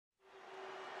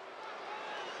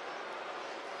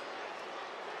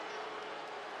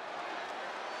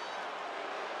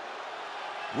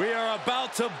We are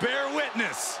about to bear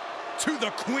witness to the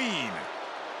Queen.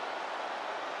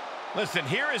 Listen,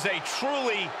 here is a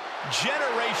truly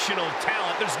generational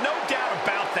talent. There's no doubt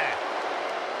about that.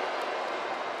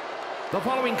 The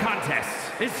following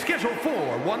contest is scheduled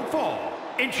for one fall.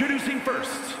 Introducing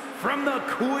first, from the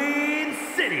Queen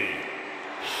City,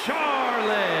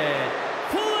 Charlotte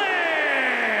Flair!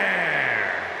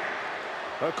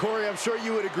 Corey, I'm sure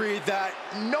you would agree that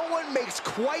no one makes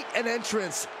quite an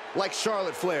entrance like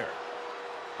Charlotte Flair.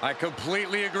 I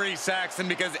completely agree, Saxton,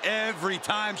 because every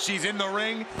time she's in the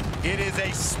ring, it is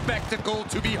a spectacle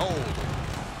to behold.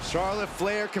 Charlotte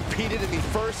Flair competed in the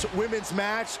first women's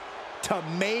match to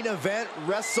main event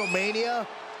WrestleMania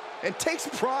and takes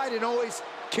pride in always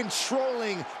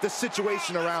controlling the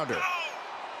situation around her.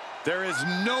 There is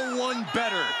no one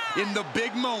better in the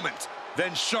big moment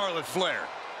than Charlotte Flair.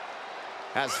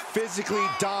 As physically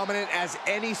dominant as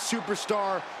any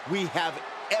superstar we have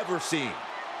ever seen.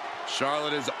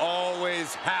 Charlotte is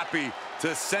always happy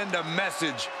to send a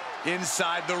message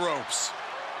inside the ropes.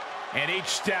 And each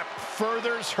step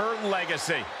furthers her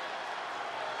legacy.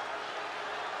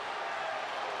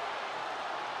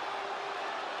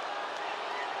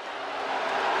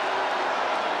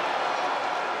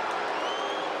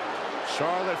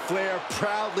 Charlotte Flair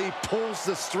proudly pulls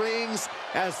the strings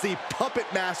as the puppet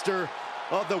master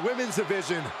of the women's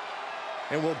division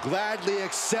and will gladly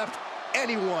accept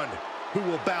anyone who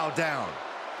will bow down.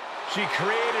 She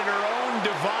created her own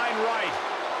divine right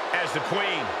as the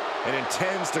Queen. And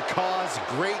intends to cause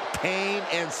great pain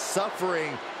and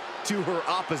suffering to her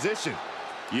opposition.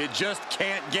 You just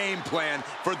can't game plan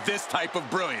for this type of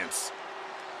brilliance.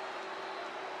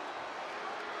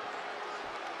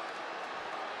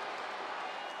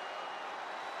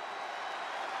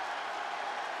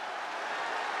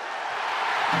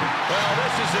 Well,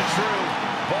 this is a true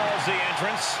ballsy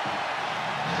entrance.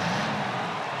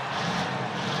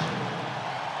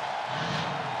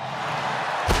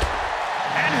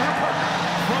 And her partner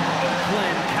from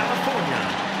Oakland, California,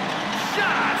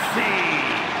 Shotzi.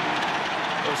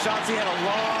 Well, Shotzi had a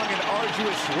long and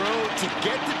arduous road to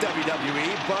get to WWE,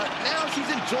 but now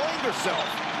she's enjoying herself.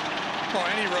 Well,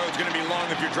 any road's going to be long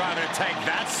if you're driving a tank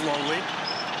that slowly.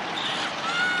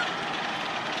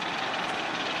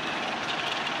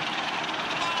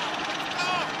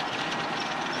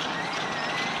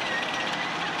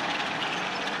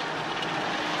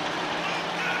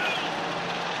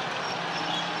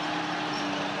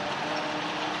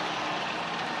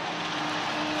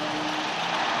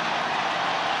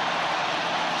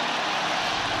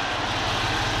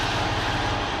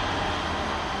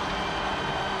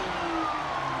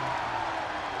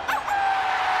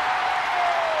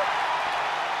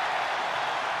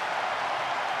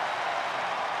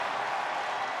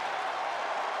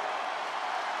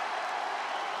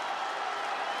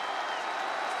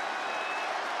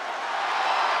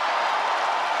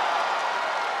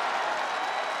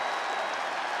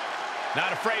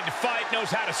 Not afraid to fight, knows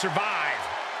how to survive.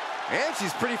 And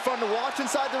she's pretty fun to watch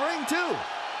inside the ring, too.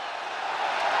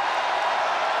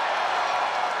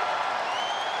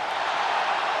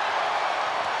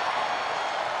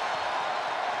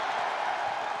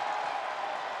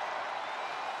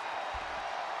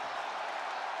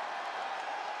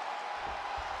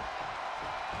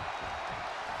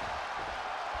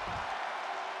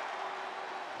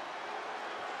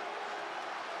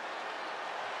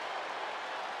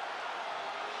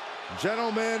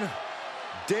 Gentlemen,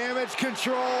 Damage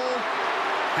Control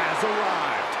has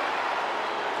arrived.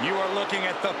 You are looking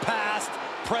at the past,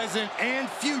 present, and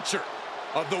future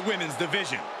of the women's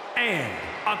division. And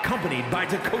accompanied by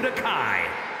Dakota Kai,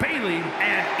 Bayley,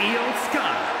 and Io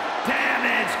Sky,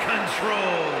 Damage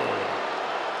Control.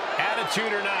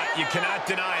 Attitude or not, you cannot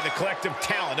deny the collective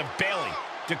talent of Bayley,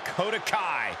 Dakota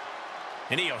Kai,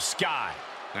 and Io Sky.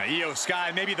 Now, Io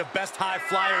Sky may be the best high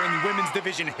flyer in women's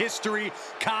division history.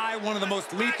 Kai, one of the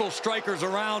most lethal strikers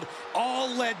around, all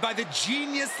led by the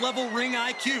genius-level ring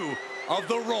IQ of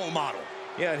the role model.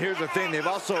 Yeah, and here's the thing. They've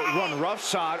also run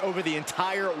roughshod over the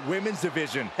entire women's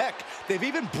division. Heck, they've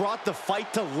even brought the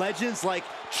fight to legends like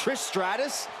Trish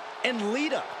Stratus and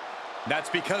Lita. That's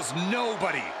because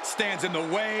nobody stands in the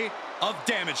way of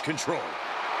Damage Control.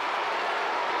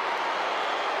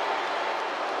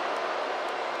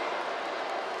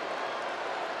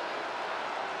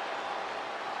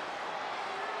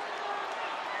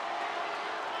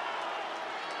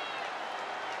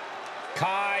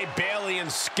 Kai, Bayley,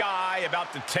 and Sky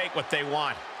about to take what they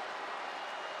want.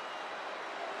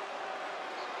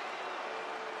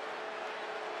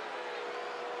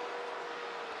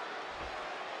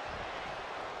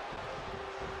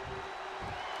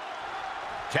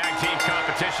 Tag team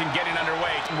competition getting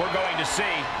underway. We're going to see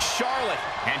Charlotte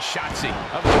and Shotzi.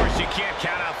 Of course, you can't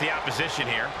count out the opposition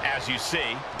here, as you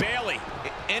see. Bayley,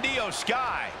 Io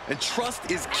Sky. And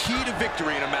trust is key to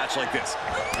victory in a match like this.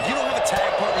 If you don't have a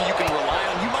tag partner you can rely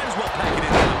on, you might as well pack it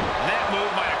in now. And that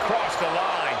move might have crossed the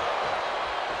line.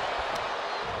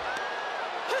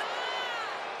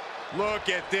 Look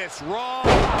at this raw.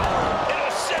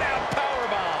 It'll sit out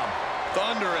powerbomb.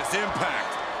 Thunderous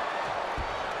impact.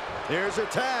 Here's a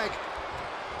tag.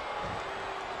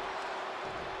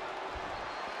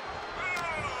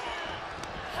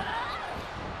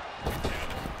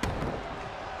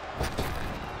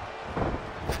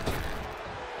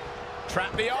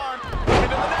 Trap the arm. Into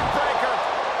the neck breaker.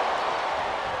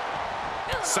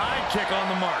 Side kick on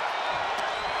the mark.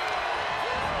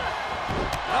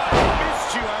 I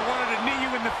missed you. I wanted to knee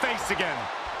you in the face again.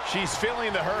 She's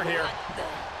feeling the hurt here.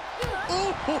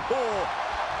 Ooh.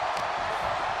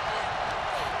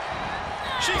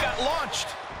 She got launched.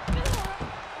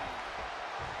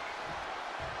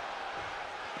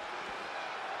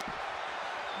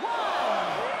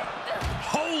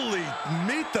 Holy,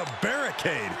 meet the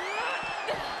barricade.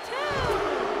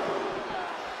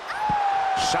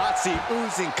 Shotzi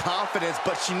oozing confidence,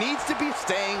 but she needs to be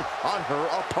staying on her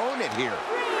opponent here.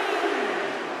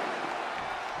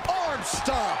 Arm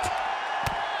stomp.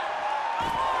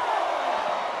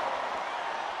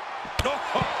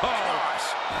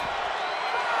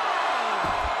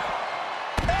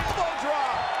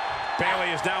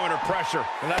 Bayley is now under pressure.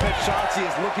 And I bet Shotzi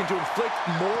is looking to inflict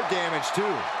more damage,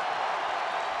 too.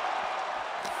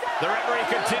 The referee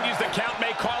continues. The count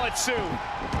may call it soon.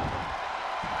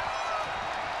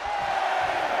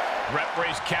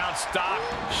 Referee's count stopped.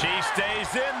 She stays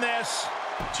in this.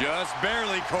 Just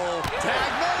barely, Cole.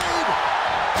 Tag made!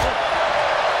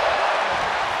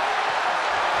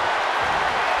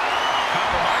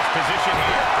 Compromised position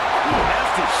here. Ooh,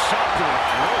 nasty shot to the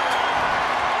throat.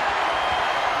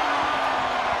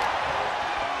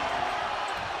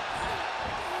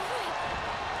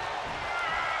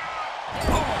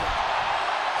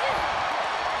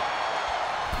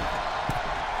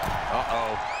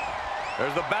 Uh-oh.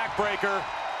 There's the backbreaker.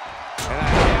 And a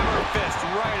hammer fist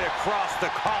right across the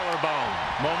collarbone.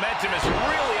 Momentum is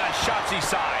really on Shotzi's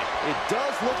side. It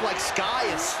does look like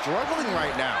Sky is struggling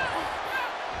right now.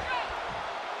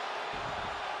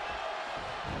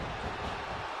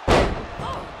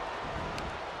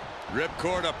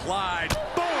 Ripcord applied.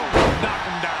 Boom! Knock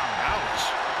him down. Ouch.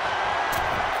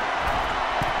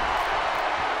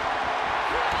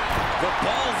 The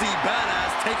ballsy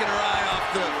badass taking her eye off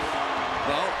the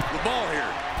ball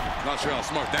here. Not sure how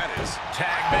smart that is.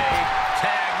 Tag made.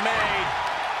 Tag made.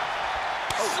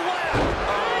 Slap!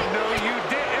 Oh, no, you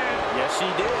didn't. Yes, she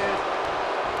did.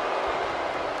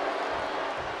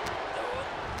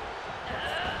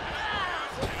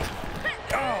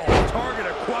 Oh, target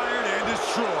acquired and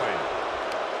destroyed.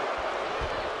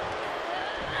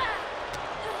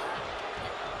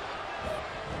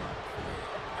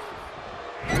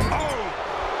 Oh!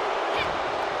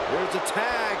 There's a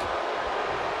tag.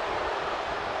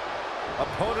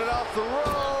 Opponent off the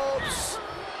ropes.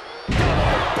 Big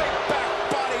back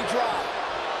body drop.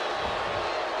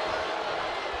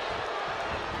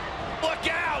 Look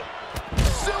out!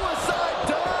 Suicide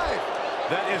dive.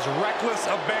 That is reckless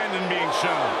abandon being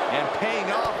shown. And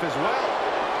paying off as well.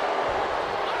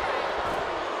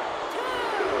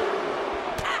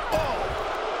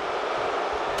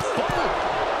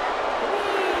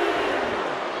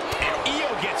 And Io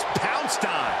gets pounced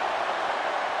on.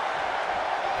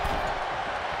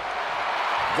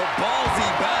 The ballsy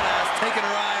badass taking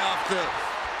her eye off the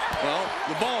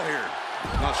ball here.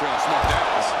 Not sure how smart that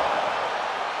is.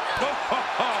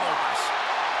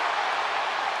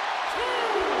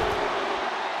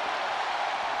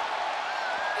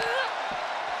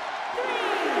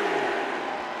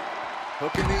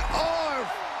 Hooking the arm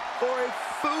for a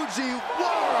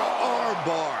Fujiwara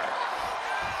armbar.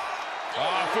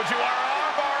 Oh, Fujiwara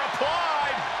armbar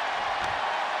applied.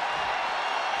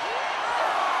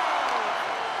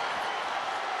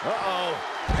 Uh-oh.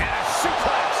 And a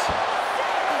suplex.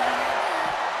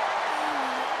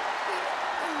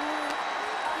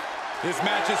 This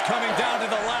match is coming down to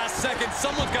the last second.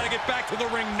 Someone's got to get back to the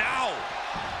ring now.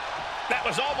 That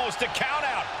was almost a count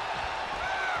out.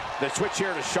 The switch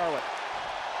here to Charlotte.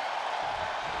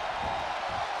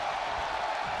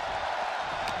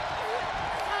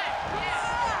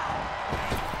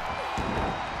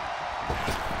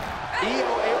 Io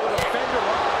able to fend her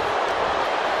off.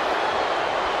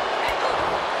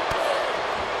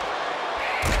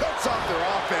 Cuts off their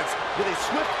offense with a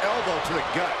swift elbow to the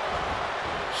gut.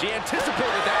 She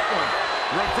anticipated that one.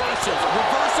 Reversals,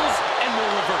 reversals, and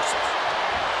more reversals.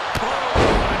 Oh,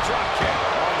 what a drop kick.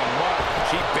 On the mark.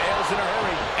 She bails in a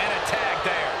hurry. And a tag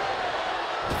there.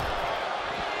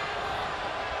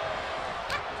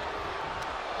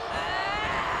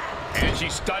 And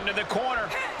she's stunned in the corner.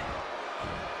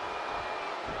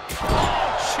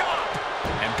 Oh, chop!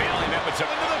 And Bayley met with some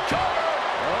into the cover.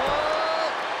 Oh.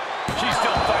 She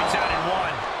still fights out in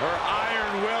one. Her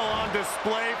iron will on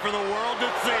display for the world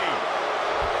to see.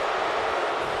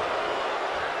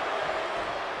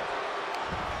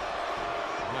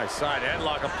 Nice side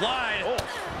headlock applied. Oh,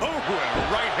 and a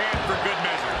right hand for good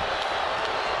measure.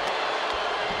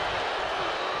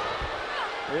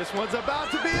 This one's about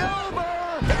to be over.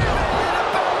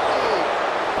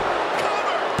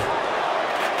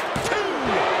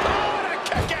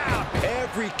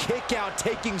 Every kick out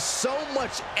taking so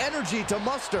much energy to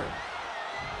muster.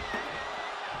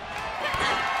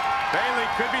 Bayley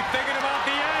could be thinking about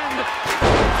the end.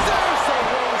 There's the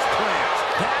rose plant.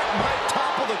 That might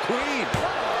topple the queen.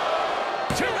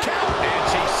 2 count, and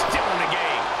she's still in the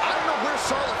game. I don't know where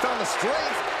Charlotte found the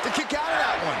strength to kick out of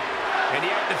that one. And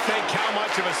you have to think how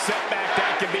much of a setback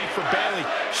that can be for Bayley.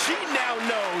 She now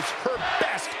knows her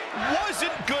best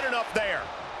wasn't good enough there.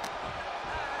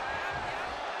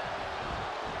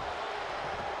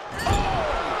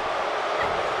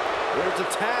 There's a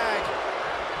tag.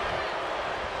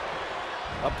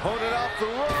 Opponent off the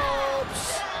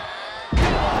ropes. Big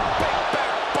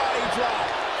back body drop.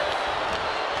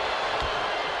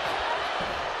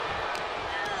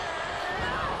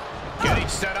 Getting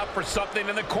set up for something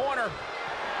in the corner.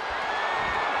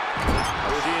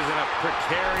 She is in a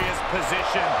precarious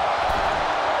position.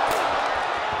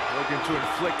 Looking to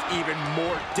inflict even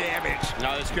more damage.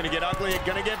 Now it's going to get ugly. It's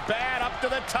going to get bad. Up to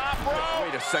the top rope.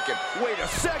 Wait a second. Wait a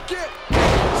second.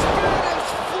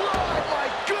 Spanish fly. My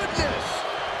goodness.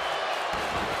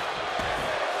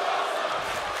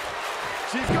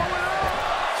 She's going up.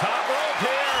 Top rope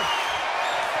here.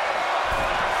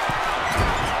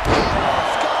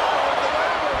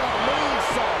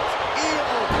 Moonsault.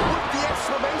 EO with the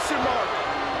exclamation mark.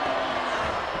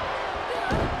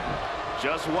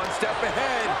 Just one step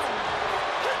ahead.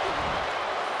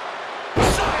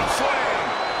 Side slam.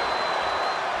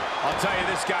 I'll tell you,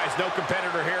 this guy's no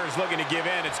competitor here is looking to give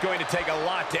in. It's going to take a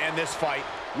lot to end this fight.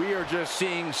 We are just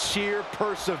seeing sheer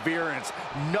perseverance.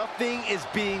 Nothing is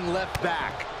being left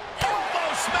back.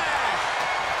 Elbow smash.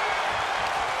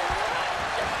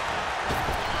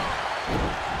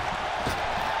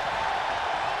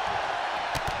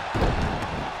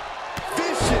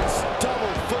 Vicious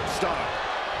double foot stomp.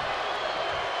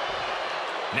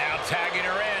 Now tagging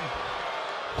her in.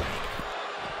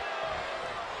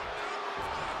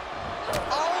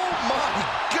 Oh my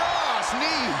gosh,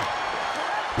 knee.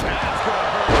 That's gonna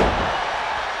hurt.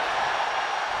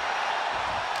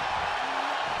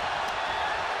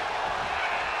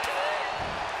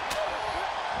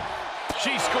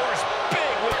 She scores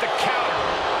big with the counter.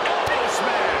 Elbow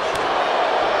smash.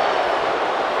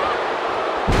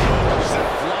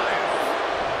 Sent flying.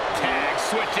 Tag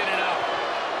switching it up.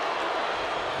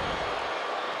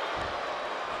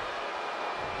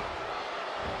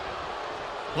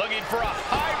 Looking for a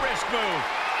high-risk move.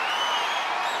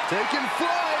 Taking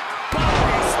flight.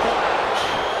 Body splash.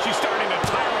 She's starting to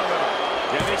tire a little.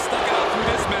 Yeah, they stuck it out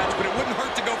through this match, but it wouldn't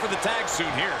hurt to go for the tag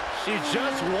soon here. She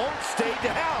just won't stay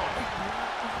down.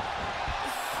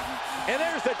 And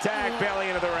there's the tag,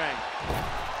 Bayley into the ring.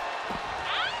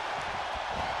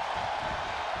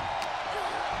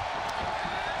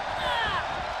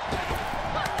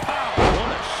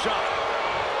 What a shot.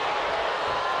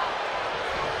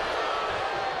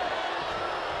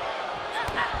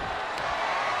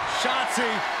 Shotzi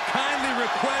kindly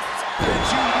requests that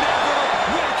you never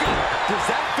wake up. Does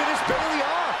that finish Bayley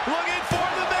off? Looking for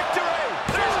the victory.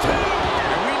 There's 2.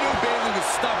 And we knew Bayley was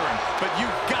stubborn, but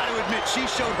you've got to admit she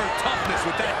showed her toughness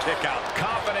with that kick out.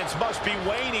 Confidence must be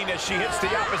waning as she hits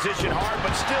the opposition hard,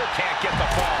 but still can't get the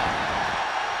fall.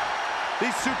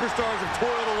 These superstars have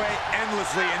toiled away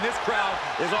endlessly, and this crowd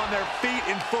is on their feet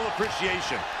in full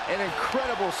appreciation. An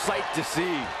incredible sight to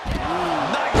see.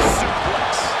 Nice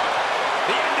suplex.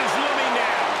 The end is looming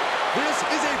now. This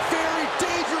is a very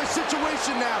dangerous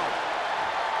situation now.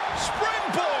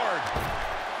 Springboard.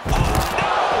 Oh, no.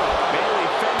 Bayley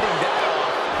fending that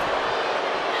off.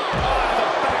 Oh, to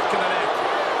the back of the neck.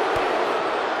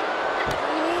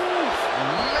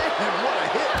 Man, what a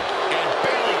hit. And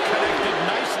Bayley connected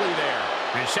nicely there.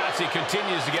 And Shotzi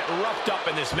continues to get roughed up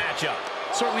in this matchup.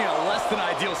 Certainly a less than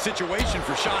ideal situation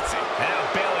for Shotzi. And now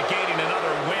Bayley gaining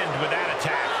another wind with that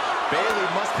attack. Bayley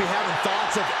must be having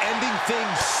thoughts of ending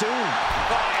things soon.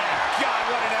 Oh, my God,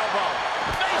 what an elbow.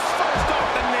 Face first up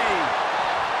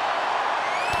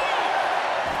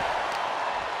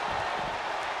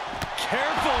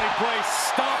carefully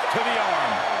placed stomp to the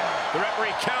arm. The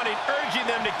referee counting, urging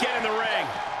them to get in the ring.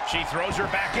 She throws her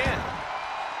back in.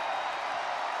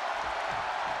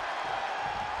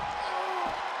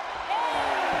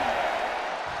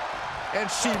 And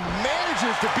she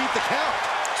manages to beat the count.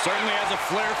 Certainly has a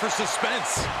flair for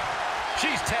suspense.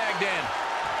 She's tagged in.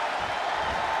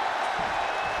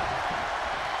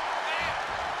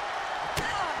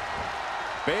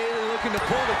 Bayley looking to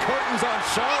pull the curtains on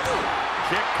Shotzi.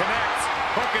 Kick connects,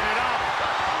 hooking it up.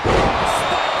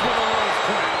 Spiked with a rose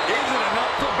crown. Is it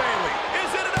enough for Bayley?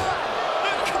 Is it enough?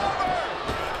 The cover!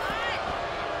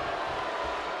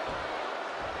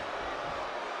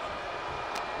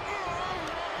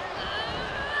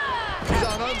 She's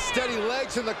on unsteady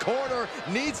legs in the corner,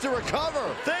 needs to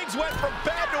recover. Things went from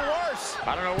bad to worse.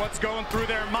 I don't know what's going through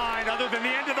their mind other than the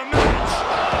end of the match.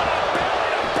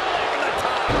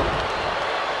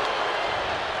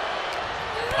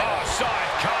 Saw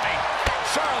it coming.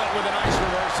 Charlotte with a nice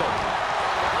reversal.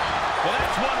 Well,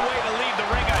 that's one way to leave the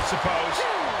ring, I suppose.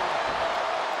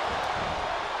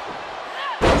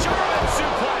 German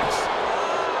suplex.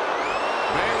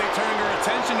 Bayley turned her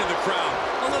attention to the crowd.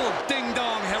 A little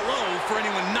ding-dong hello for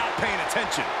anyone not paying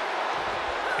attention.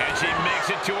 And she makes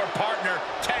it to her partner.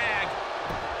 Tag.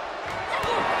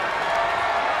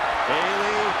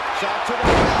 Bayley, shot to the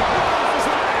back.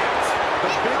 The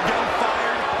big gun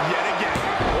fired yet again.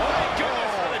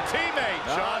 Teammate.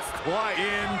 Just quite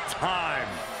in time.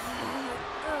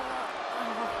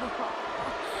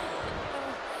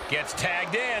 Gets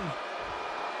tagged in.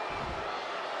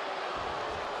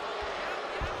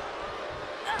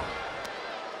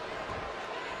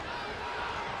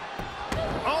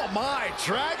 Oh my,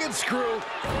 dragon screw.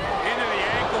 Into the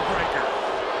ankle breaker.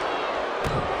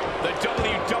 The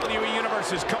WWE Universe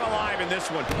has come alive in this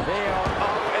one. They are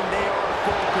up and they are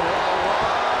full. A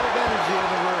lot of energy in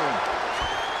the room.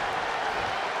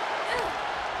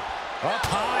 Up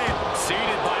high and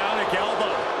seated bionic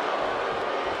elbow.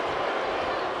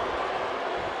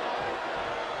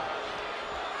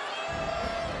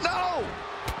 No!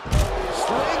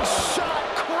 Slingshot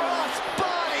cross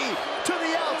body to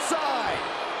the outside.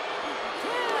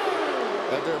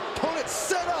 And their opponent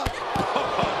set up.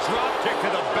 Drop kick to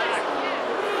the back.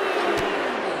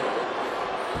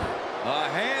 A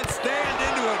handstand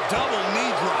into a double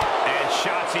knee drop. And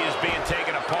Shotzi is being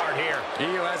taken apart here.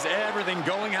 Io has everything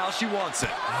going how she wants it.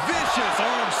 Vicious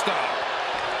arm stomp.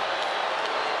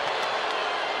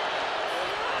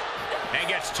 And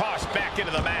gets tossed back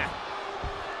into the mat.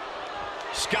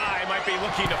 Sky might be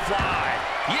looking to fly.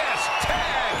 Yes,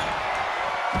 tag!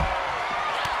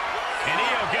 And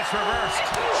Io gets reversed.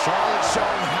 Charlotte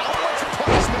showing how much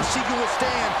punishment she can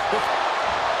withstand.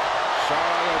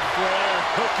 Charlotte Flair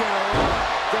hooking her up.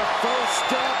 The first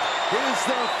step is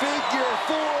the figure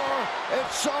 4. And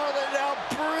Charlotte now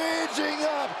bridging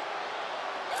up.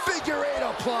 Figure 8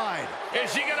 applied.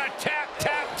 Is she gonna tap,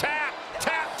 tap, tap,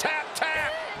 tap, tap,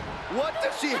 tap? What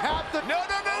does she have to... No,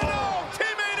 no, no, no!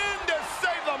 Teammate in to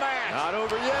save the match! Not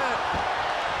over yet.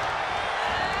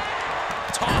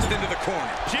 Tossed into the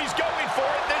corner. She's going for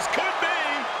it. This could be.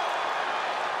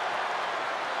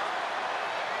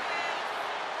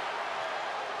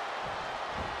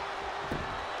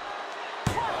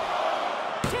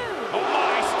 Oh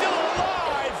my, still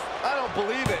alive! I don't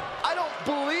believe it. I don't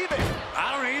believe it.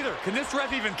 I don't either. Can this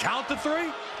ref even count to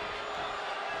 3?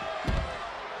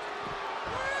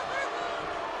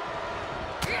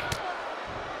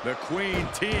 The Queen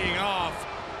teeing off,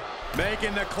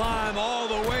 making the climb all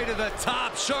the way to the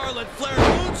top. Charlotte Flair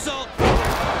moonsault.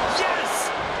 Yes!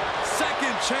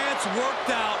 Second chance worked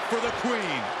out for the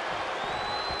Queen.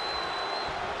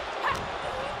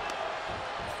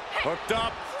 Hooked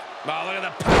up. Oh, look at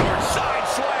the power side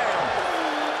slam.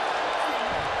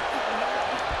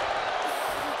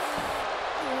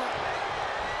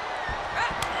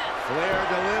 Flair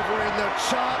delivering the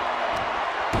chop.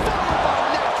 Followed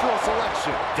by natural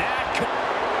selection. That could...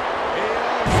 Io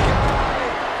Sky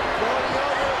floating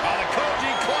over. Oh, the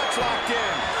Koji clutch locked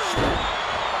in.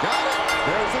 Got it.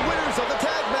 There's the winners of the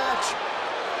tag match.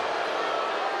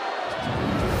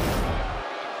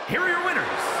 Here are your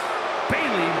winners,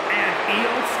 Bayley and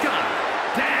Io Sky.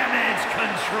 Damage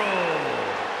control.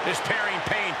 This pairing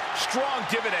paid strong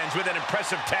dividends with an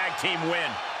impressive tag team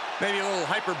win. Maybe a little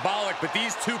hyperbolic, but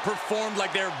these two performed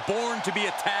like they're born to be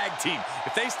a tag team.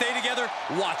 If they stay together,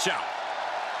 watch out.